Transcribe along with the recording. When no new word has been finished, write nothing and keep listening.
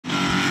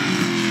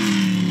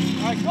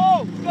Alright,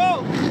 go!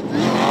 Go!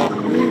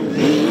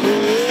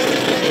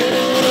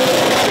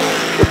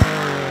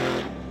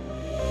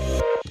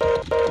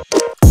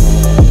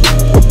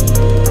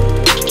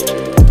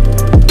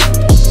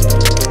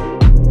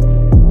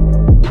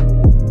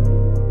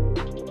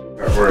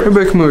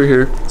 Everybody come over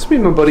here. Let's meet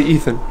my buddy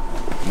Ethan.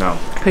 No.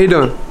 How you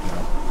doing?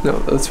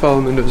 No, let's follow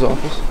him into his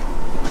office.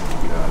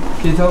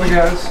 Can you tell the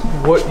guys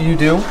what you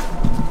do?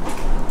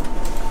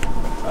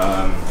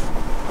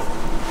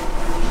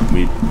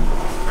 We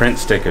print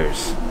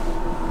stickers.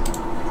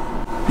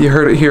 You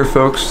heard it here,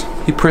 folks.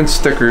 He prints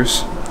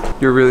stickers.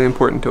 You're really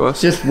important to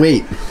us. Just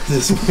wait.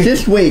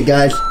 Just wait,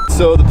 guys.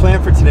 So the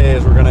plan for today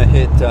is we're gonna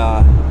hit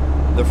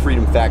the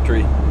Freedom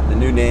Factory, the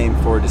new name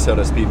for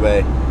DeSoto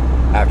Speedway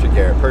after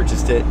Garrett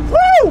purchased it.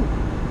 Woo!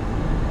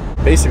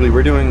 Basically,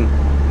 we're doing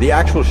the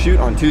actual shoot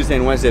on Tuesday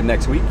and Wednesday of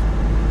next week.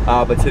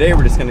 But today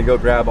we're just gonna go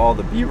grab all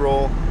the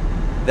B-roll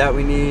that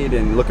we need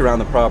and look around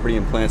the property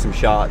and plan some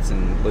shots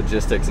and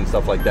logistics and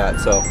stuff like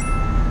that. So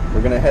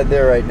we're gonna head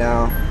there right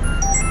now.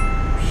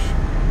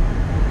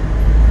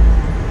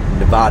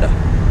 Nevada.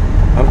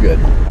 I'm good.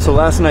 So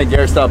last night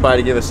Garrett stopped by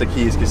to give us the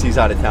keys because he's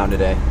out of town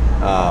today.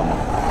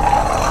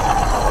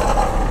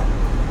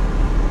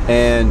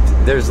 And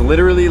there's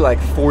literally like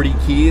 40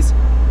 keys.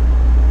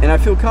 And I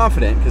feel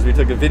confident because we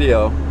took a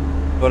video,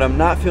 but I'm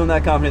not feeling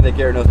that confident that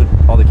Garrett knows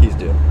what all the keys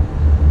do.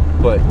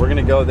 But we're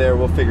gonna go there,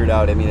 we'll figure it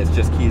out. I mean, it's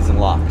just keys and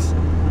locks.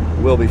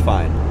 We'll be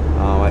fine.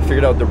 I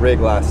figured out the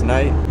rig last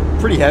night.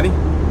 Pretty heavy,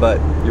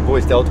 but your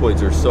boy's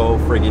deltoids are so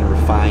friggin'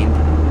 refined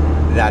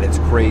that it's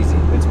crazy.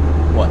 It's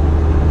what?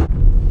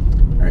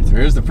 All right, so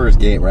here's the first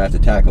gate where I have to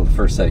tackle the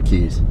first set of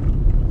keys.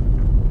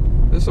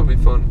 This will be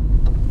fun.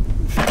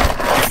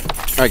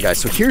 All right, guys,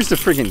 so here's the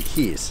friggin'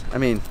 keys. I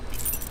mean,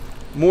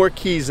 more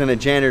keys than a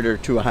janitor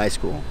to a high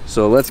school.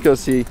 So let's go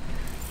see.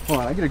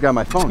 Hold on, I gotta grab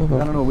my phone.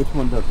 I don't know which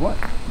one does what.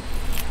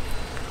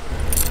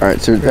 All right,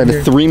 so I have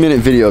a 3-minute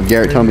video of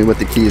Garrett telling me what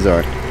the keys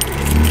are.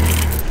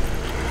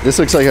 This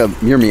looks like a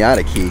your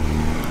Miata key.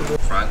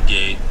 Front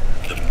gate,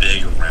 the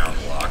big round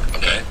lock.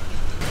 Okay.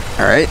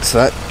 All right, so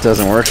that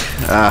doesn't work.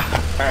 All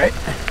right.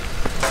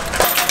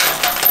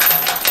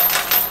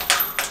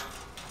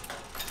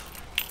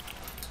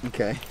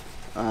 Okay.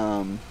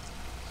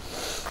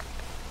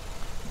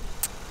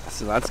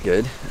 So that's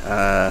good.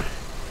 All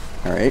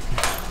right.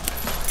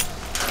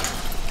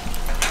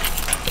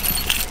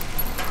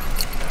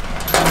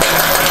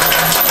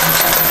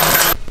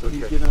 So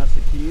he's giving us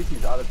the keys.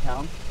 He's out of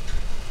town,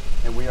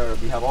 and we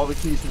have all the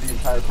keys to the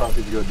entire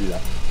property to go do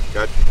that.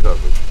 Got you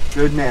covered.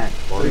 Good man.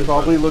 So he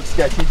probably looks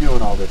sketchy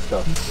doing all this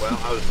stuff. Well,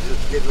 I was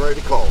just getting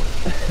ready to call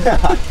it.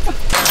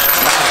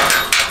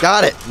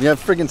 Got it. We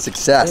have friggin'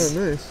 success. Oh,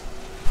 nice.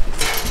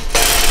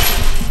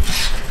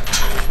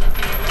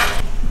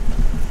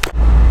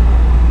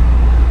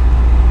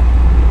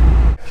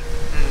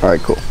 All right,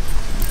 cool.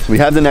 So we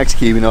have the next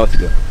key. We know what to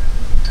do.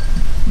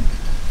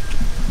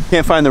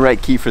 Can't find the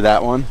right key for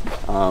that one.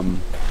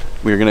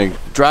 We're gonna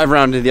drive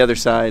around to the other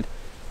side,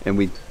 and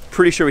we're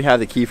pretty sure we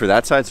have the key for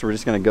that side, so we're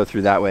just gonna go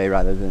through that way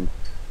rather than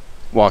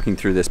walking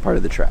through this part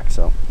of the track.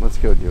 So let's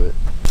go do it.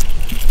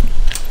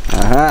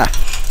 Aha!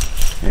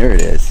 There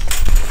it is.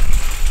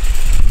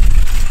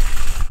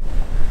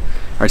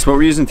 All right, so what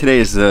we're using today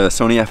is the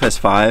Sony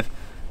FS5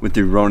 with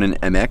the Ronin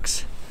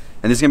MX.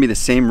 And this is gonna be the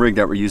same rig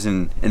that we're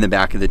using in the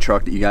back of the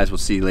truck that you guys will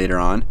see later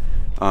on.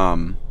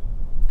 But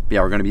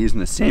yeah, we're gonna be using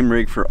the same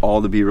rig for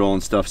all the B-roll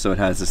and stuff, so it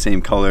has the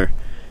same color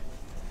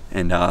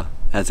and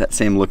has that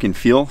same look and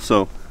feel.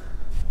 So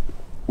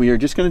we are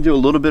just gonna do a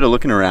little bit of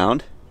looking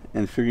around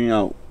and figuring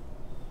out,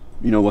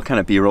 you know, what kind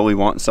of B-roll we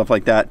want and stuff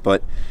like that.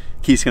 But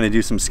Keith's gonna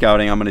do some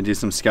scouting, I'm gonna do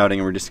some scouting,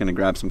 and we're just gonna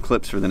grab some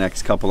clips for the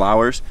next couple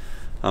hours.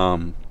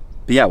 But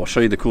yeah, we'll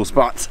show you the cool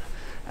spots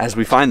as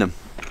we find them.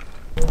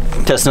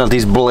 Testing out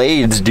these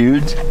blades,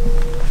 dudes.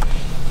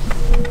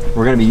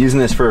 We're gonna be using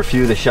this for a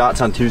few of the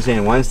shots on Tuesday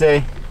and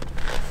Wednesday.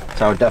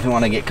 So I would definitely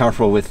want to get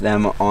comfortable with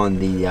them on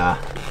the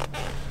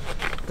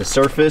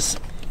surface.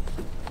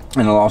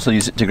 And I'll also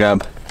use it to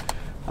grab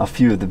a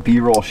few of the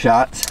B-roll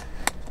shots.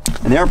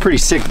 And they are pretty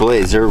sick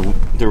blades. They're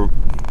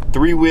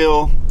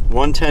 3-wheel,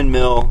 110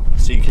 mil,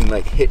 so you can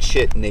like hit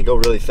shit and they go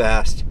really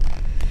fast.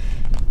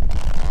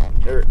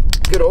 They're a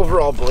good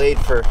overall blade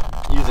for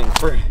using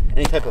for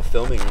any type of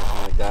filming or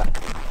anything like that.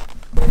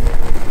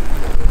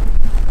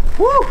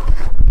 Woo!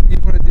 You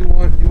want to do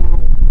one? You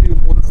want to do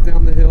once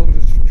down the hill?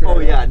 Just try. Oh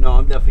yeah, no,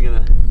 I'm definitely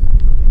gonna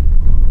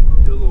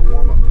do a little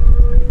warm up.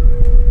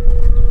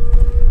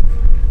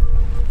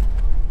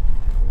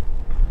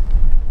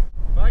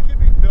 If I could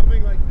be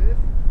filming like this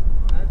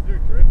as they're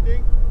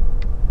drifting,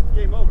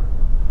 game over.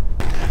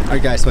 All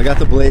right, guys, so I got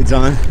the blades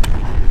on.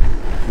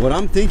 What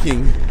I'm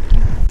thinking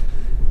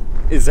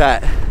is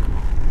that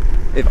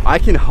if I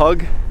can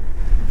hug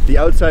the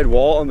outside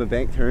wall on the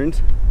bank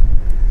turns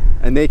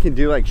and they can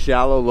do like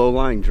shallow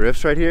low-lying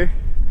drifts right here,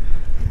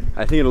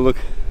 I think it'll look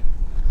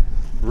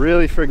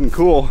really freaking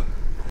cool.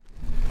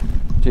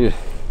 Dude,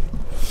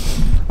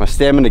 my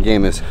stamina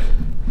game is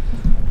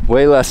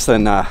way less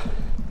than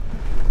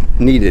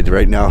needed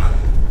right now.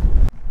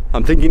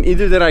 I'm thinking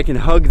either that I can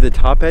hug the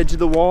top edge of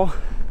the wall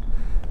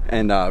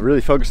and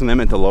really focus on them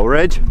at the lower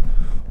edge,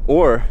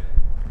 or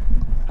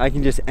I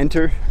can just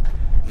enter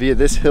via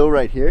this hill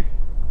right here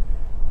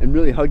and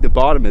really hug the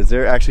bottom as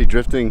they're actually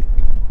drifting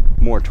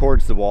more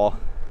towards the wall.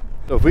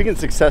 So if we can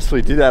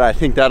successfully do that, I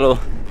think that'll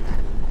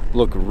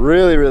look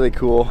really, really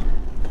cool.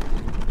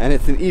 And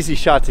it's an easy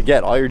shot to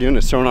get. All you're doing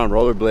is throwing on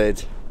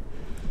rollerblades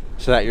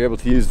so that you're able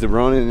to use the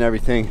Ronin and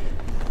everything.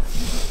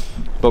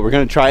 But we're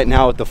gonna try it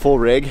now with the full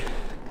rig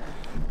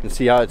and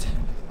see how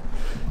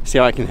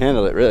I can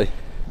handle it, really.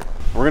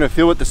 We're gonna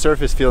feel what the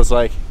surface feels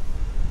like,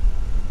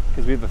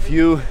 because we have a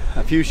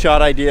few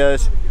shot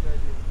ideas.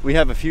 We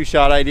have a few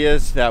shot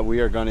ideas that we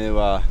are going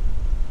to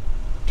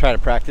try to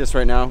practice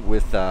right now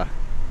with the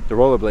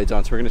rollerblades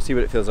on. So we're gonna see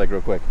what it feels like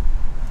real quick.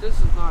 This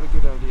is not a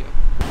good idea.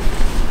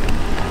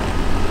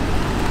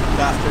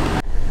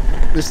 Faster.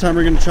 This time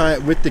we're gonna try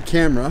it with the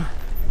camera.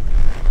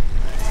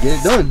 Let's get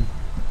it done.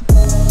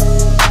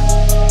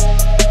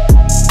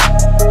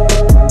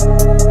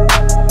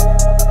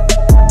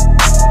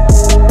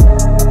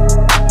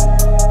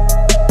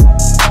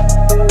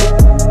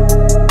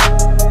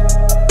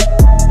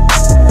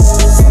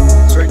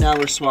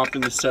 We're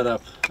swapping the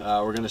setup.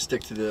 We're going to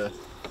stick to the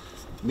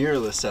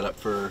mirrorless setup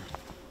for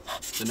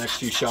the next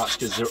few shots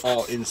because they're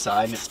all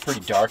inside and it's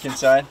pretty dark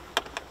inside.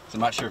 So I'm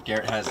not sure if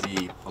Garrett has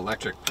the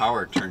electric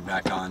power turned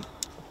back on,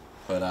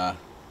 but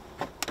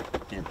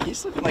damn,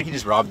 he's looking like he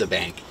just robbed the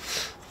bank.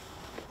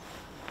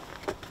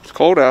 It's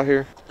cold out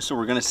here. So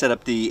we're going to set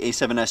up the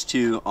A7S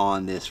II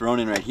on this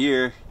Ronin right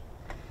here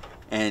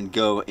and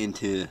go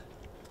into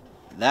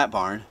that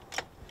barn,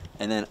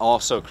 and then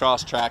also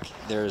cross track.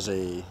 There's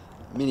a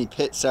mini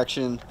pit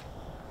section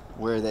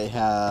where they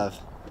have,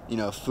 you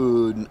know,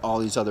 food and all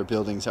these other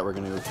buildings that we're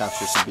going to go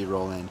capture some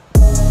B-roll in.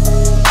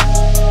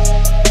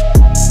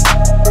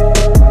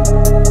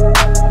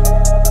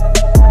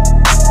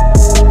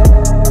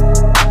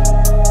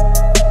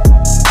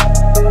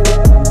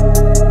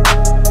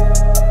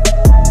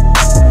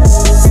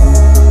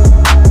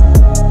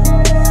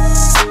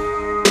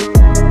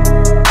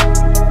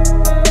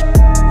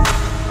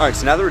 Alright,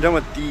 so now that we're done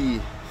with the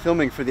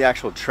filming for the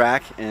actual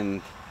track,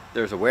 and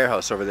there's a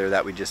warehouse over there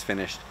that we just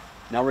finished.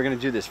 Now we're gonna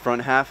do this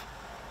front half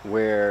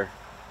where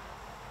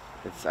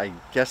it's, I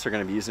guess they're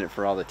gonna be using it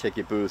for all the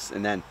ticket booths,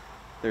 and then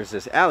there's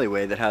this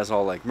alleyway that has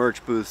all like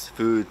merch booths,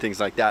 food, things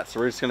like that. So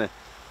we're just gonna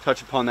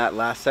touch upon that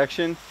last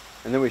section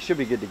and then we should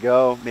be good to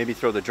go. Maybe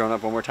throw the drone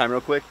up one more time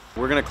real quick.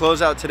 We're gonna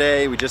close out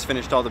today. We just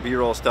finished all the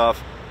B-roll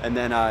stuff, and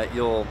then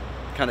you'll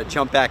kind of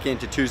jump back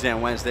into Tuesday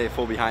and Wednesday,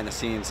 full behind the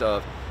scenes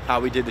of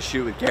how we did the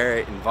shoot with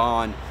Garrett and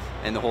Vaughn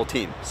and the whole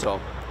team. So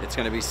it's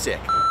gonna be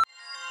sick.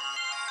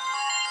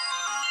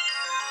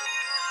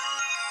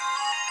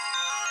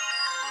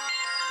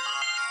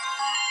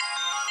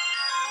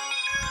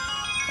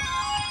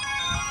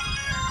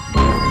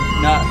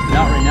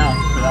 Not right now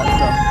for that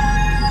stuff.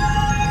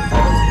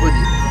 Would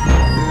you?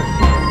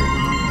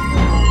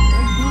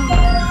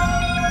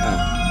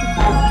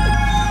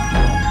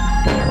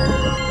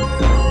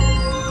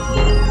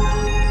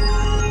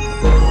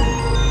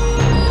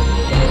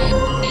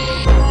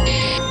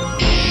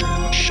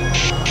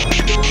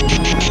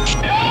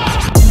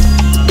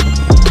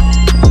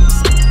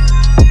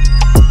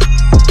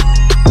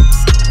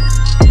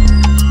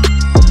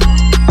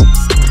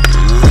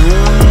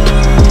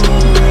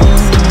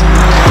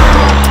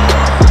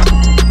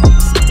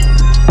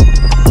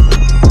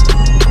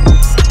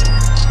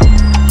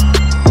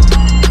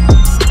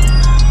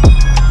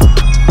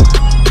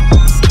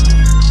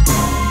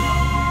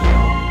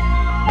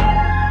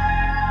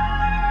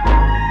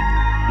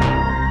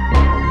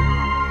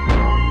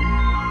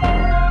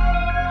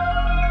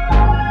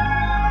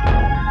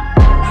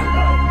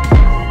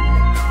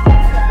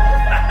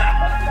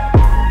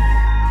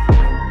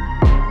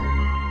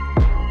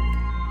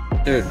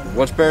 Dude,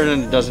 what's better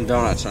than a dozen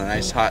donuts on a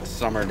nice hot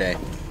summer day?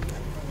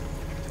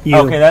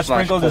 Okay, that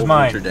sprinkle is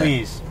mine, winter day.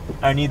 please.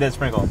 I need that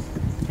sprinkle.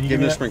 Can you Give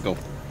me the sprinkle.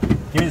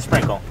 Give me the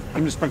sprinkle. Give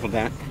me the sprinkle,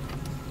 Dan.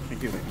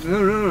 Thank you.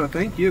 No,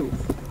 thank you.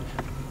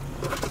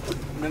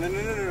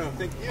 No,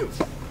 thank you.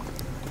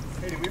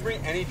 Hey, did we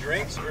bring any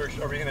drinks, or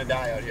are we gonna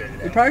die out here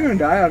today? We're probably gonna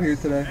die out here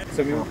today.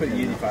 So we will put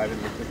Yeezy 5 in,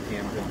 we put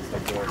cams in and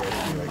stuff over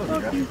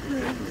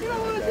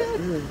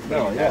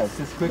No, yeah, it's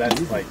just quick.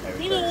 That's like,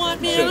 You don't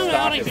want me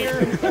out of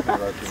here.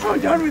 I'm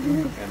done with you.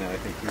 And then I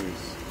think he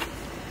was...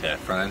 Yeah,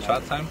 front end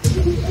shot time.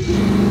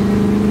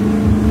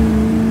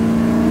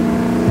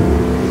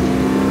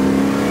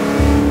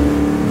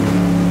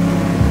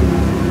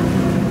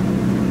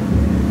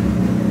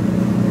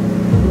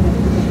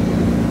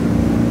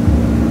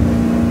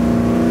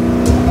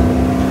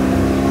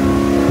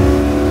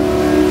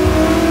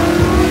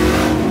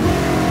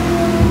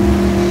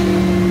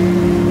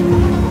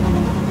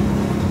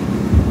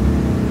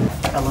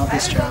 I love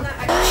this job.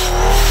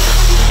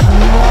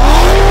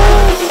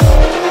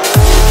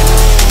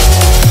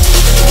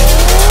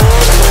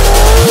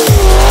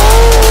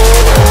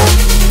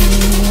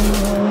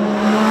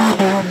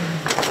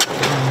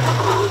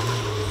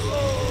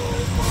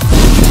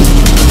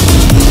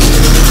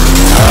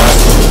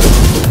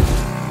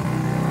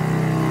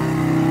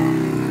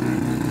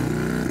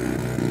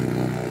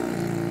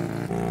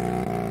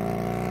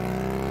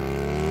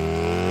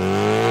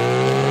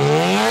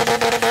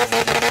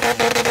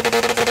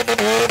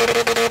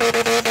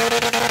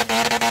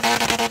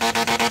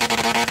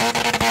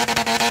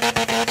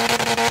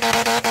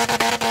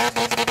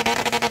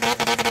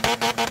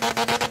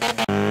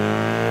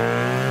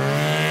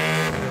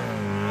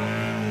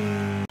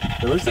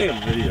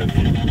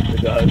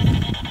 It does.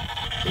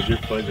 Is your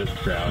foot just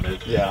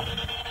grounded? Yeah.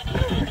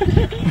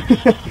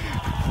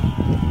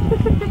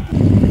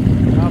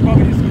 I'll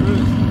probably just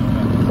cruise.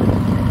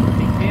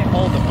 He can't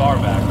hold the bar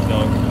back,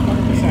 so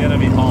he's gonna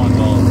be hauling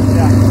balls.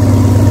 Yeah.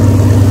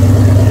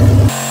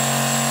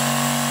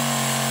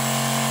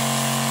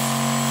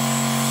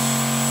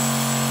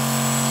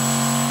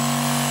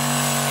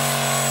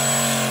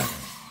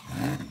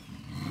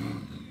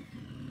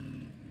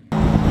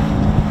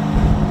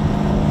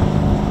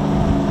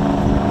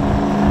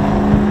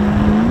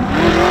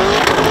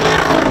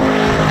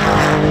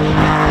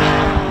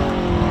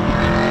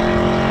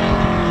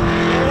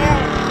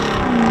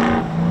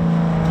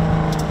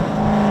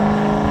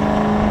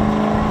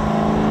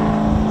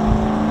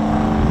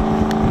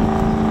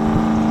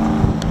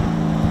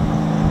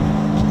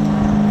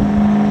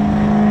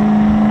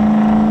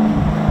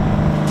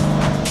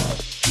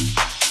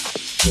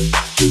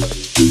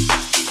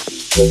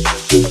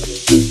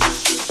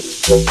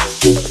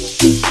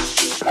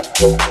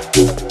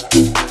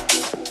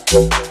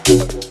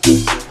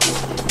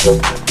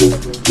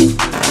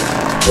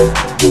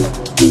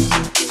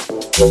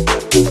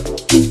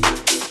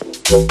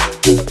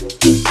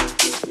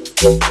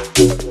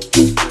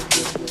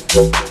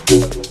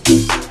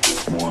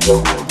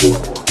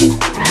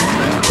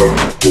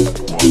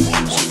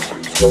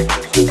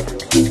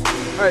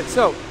 Alright,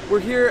 so we're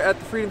here at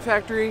the Freedom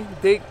Factory,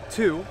 day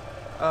 2.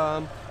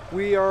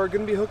 We are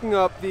going to be hooking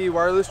up the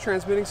wireless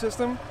transmitting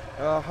system.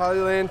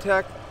 HolleyLand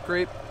tech,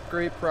 great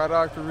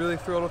product. We're really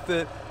thrilled with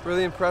it,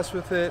 really impressed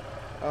with it.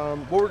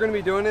 What we're going to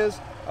be doing is,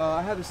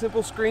 I have a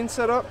simple screen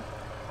set up.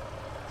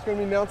 It's going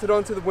to be mounted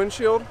onto the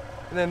windshield,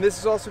 and then this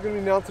is also going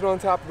to be mounted on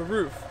top of the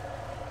roof.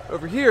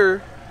 Over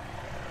here,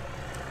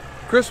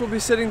 Chris will be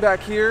sitting back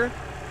here,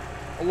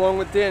 along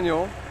with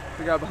Daniel,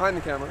 the guy behind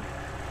the camera.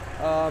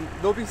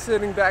 They'll be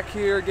sitting back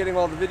here, getting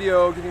all the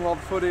video, getting all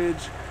the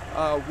footage,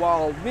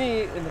 while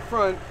me, in the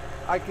front,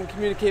 I can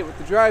communicate with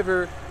the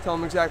driver, tell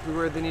them exactly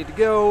where they need to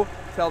go,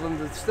 tell them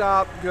to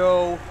stop,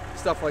 go,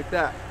 stuff like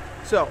that.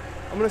 So,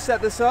 I'm going to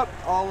set this up.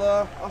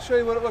 I'll show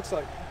you what it looks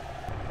like.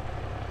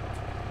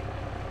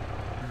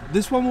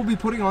 This one we'll be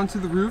putting onto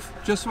the roof,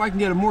 just so I can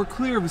get a more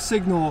clear of a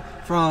signal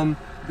from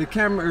the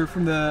camera, or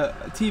from the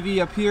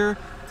TV up here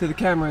to the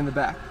camera in the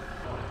back.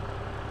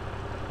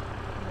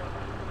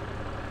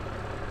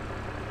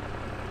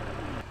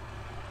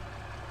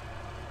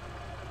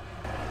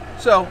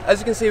 So, as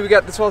you can see, we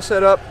got this all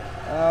set up.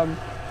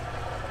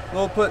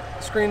 We'll put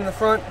screen in the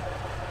front.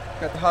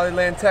 Got the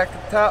HolleyLand tech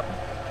at the top.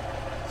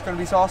 It's going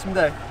to be an awesome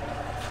day.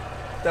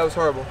 That was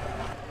horrible.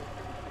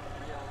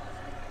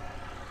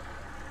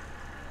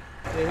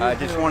 I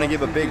just want to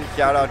give a big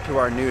shout out to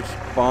our new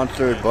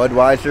sponsor,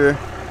 Budweiser.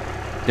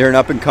 They're an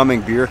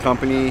up-and-coming beer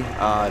company,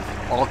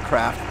 all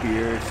craft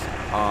beers.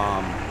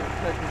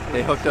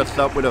 They hooked us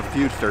up with a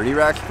few 30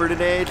 racks for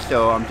today,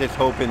 so I'm just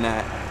hoping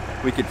that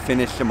we could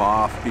finish them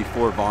off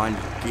before Vaughn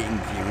Gaten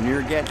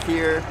Jr. gets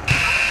here.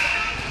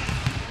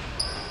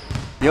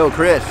 Yo,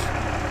 Chris,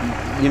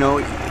 you know,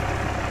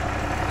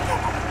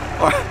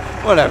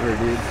 whatever,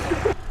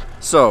 dude.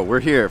 So,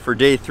 we're here for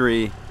day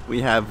 3.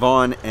 We have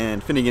Vaughn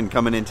and Finnegan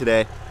coming in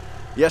today.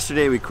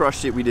 Yesterday we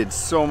crushed it. We did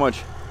so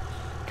much,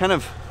 kind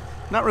of,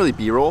 not really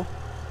B-roll,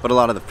 but a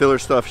lot of the filler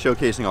stuff,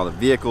 showcasing all the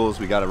vehicles.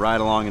 We got a ride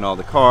along in all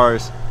the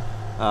cars.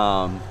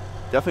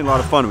 Definitely a lot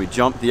of fun. We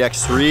jumped the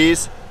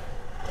X3s.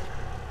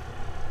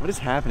 What is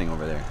happening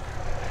over there?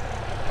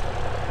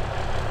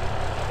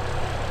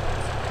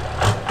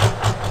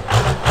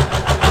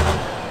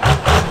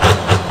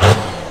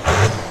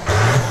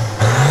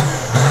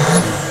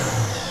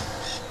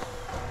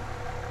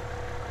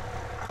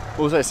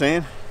 What was I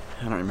saying?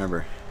 I don't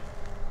remember.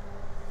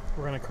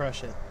 We're gonna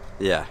crush it.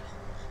 Yeah.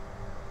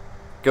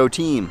 Go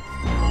team.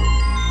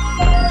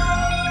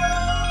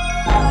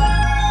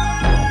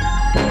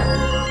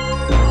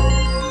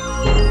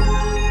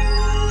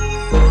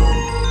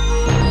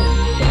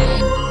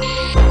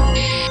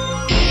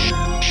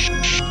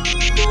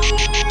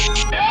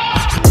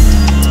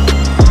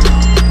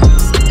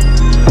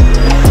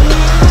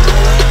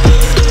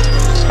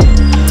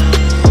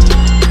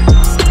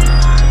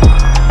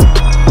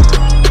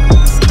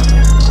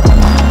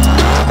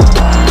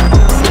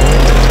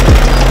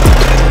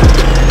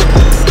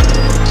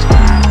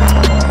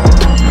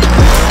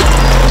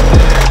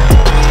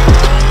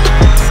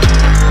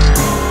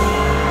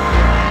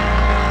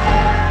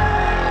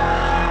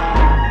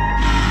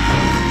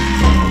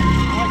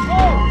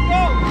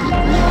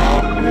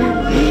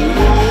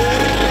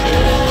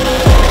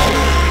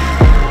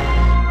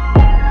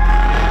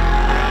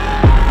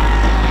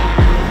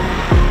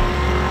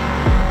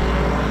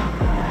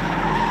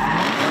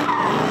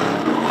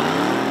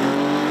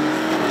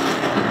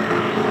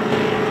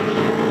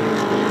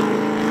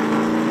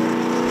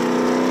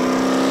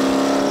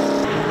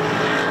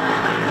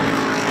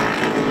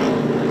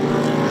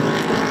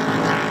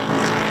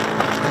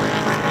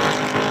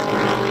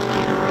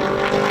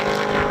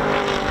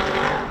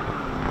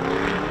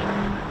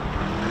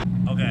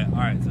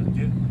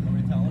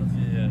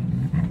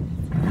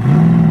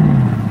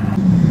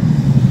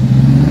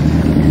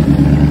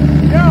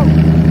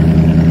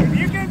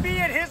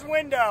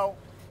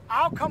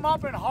 I'll come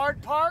up and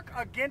hard park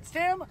against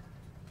him.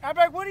 I'll be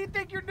like, what do you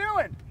think you're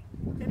doing?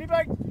 And he'd be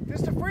like, this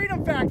is the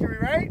Freedom Factory,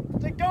 right?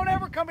 It's like, don't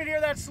ever come in here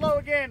that slow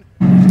again.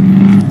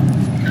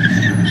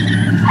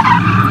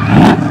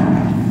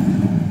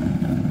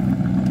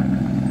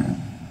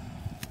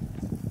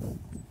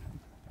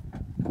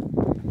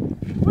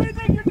 What do you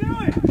think you're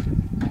doing?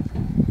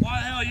 Why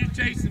the hell are you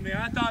chasing me?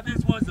 I thought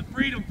this was the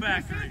Freedom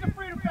Factory. This is the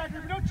Freedom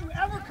Factory, but don't you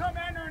ever come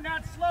in there and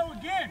not slow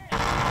again.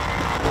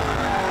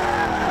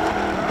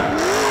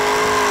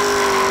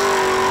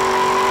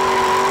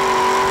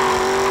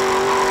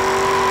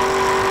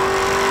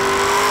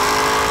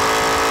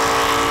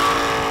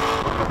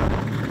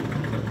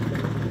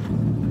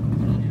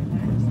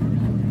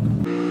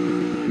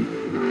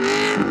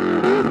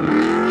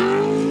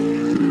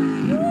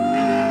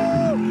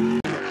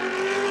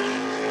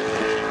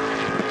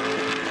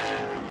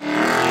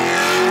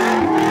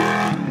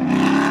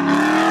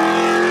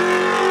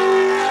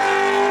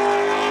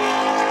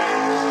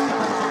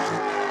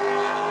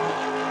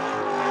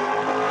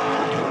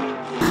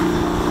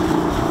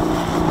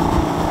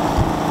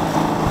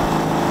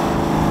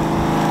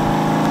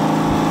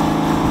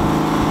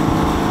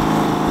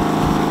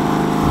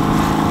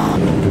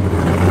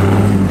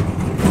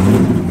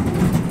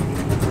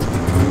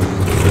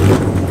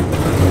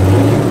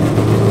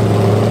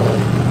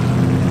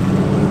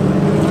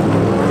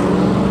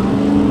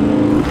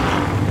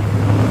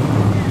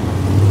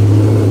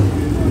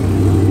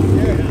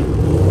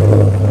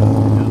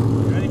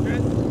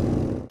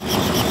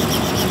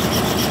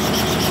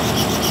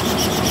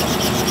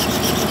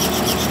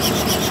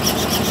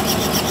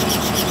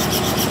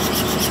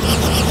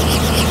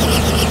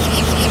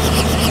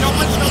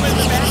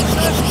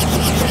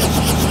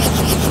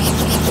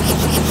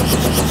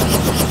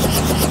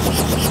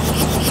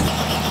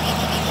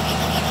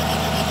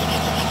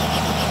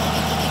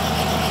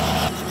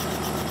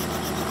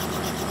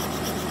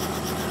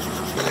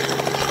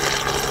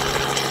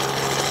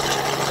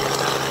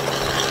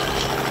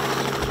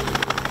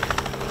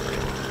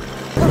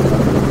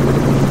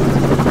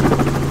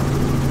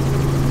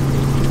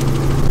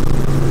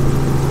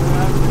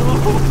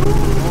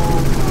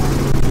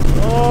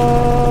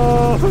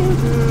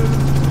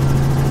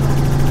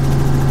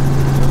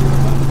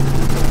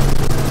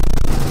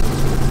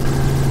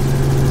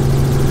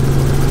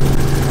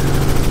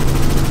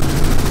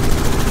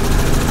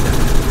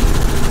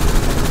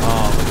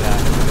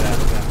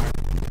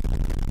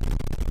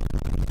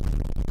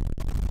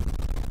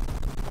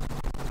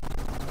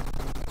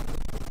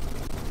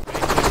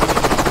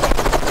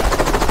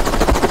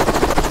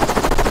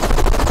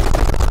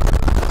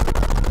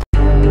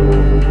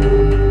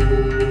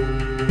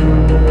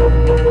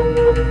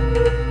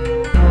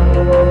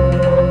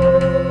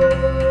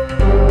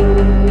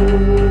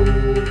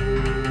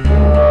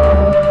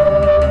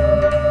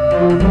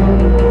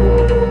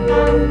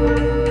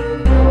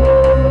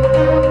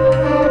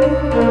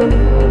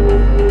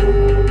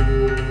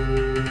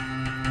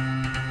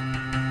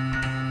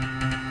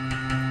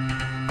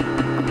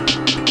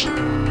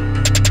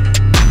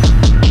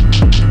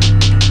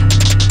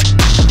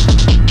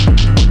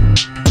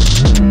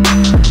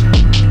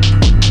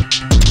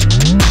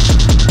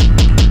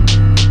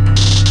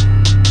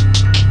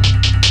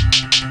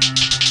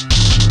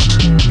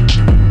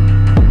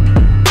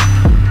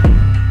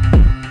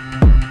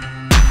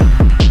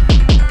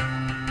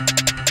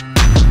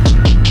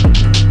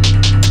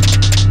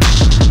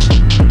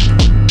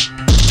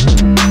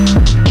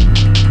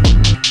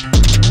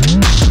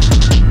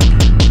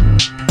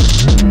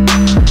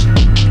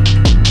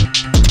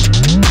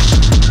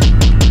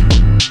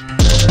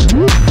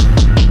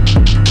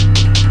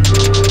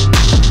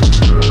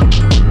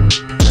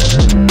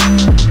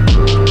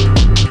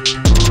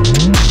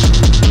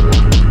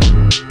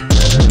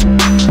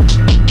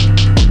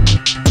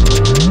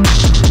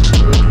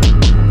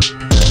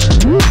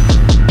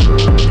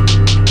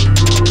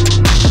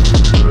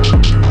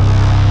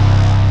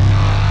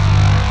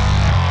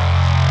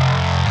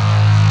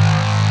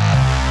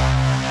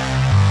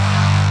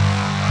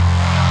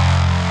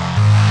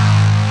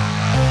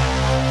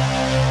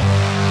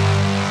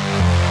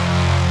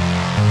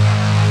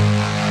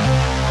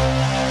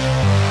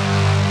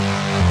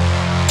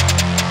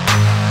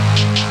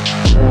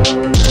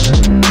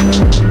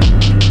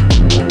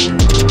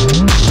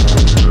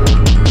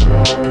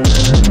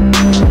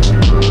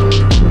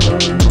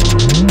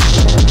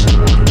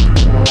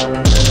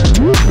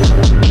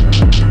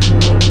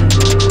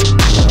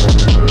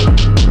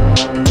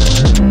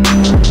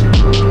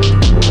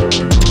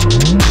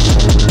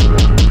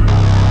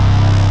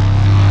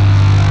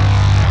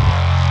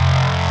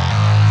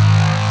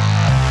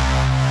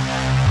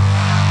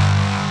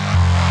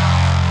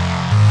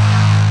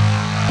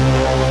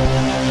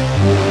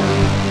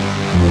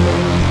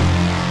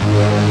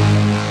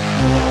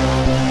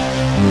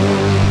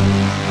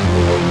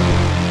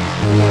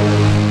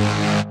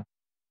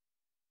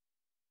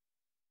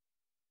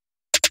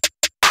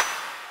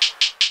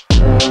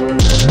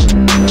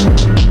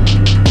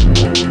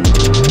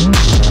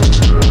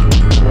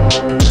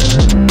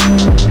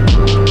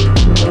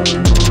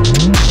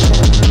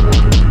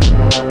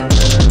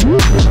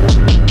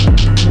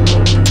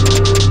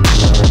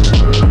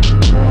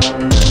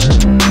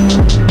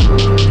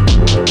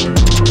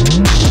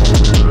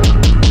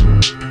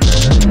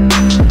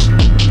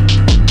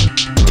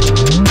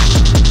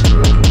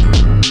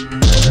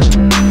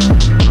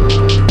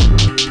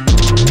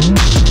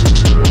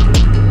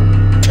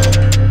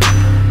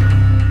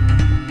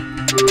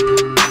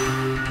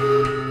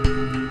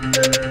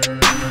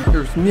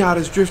 Scott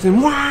is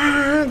drifting.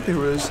 Wah! There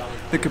was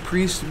the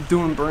Caprice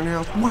doing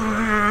burnouts.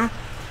 Wah!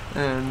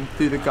 And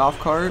through the golf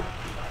cart.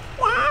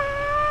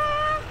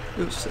 Wah!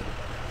 It was sick.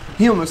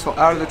 He almost fell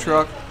out of the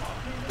truck.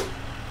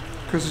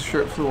 Chris's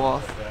shirt flew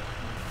off.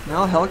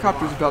 Now a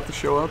helicopter's about to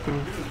show up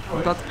and I'm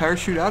about to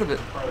parachute out of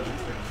it.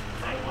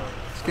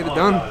 Let's get it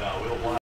done.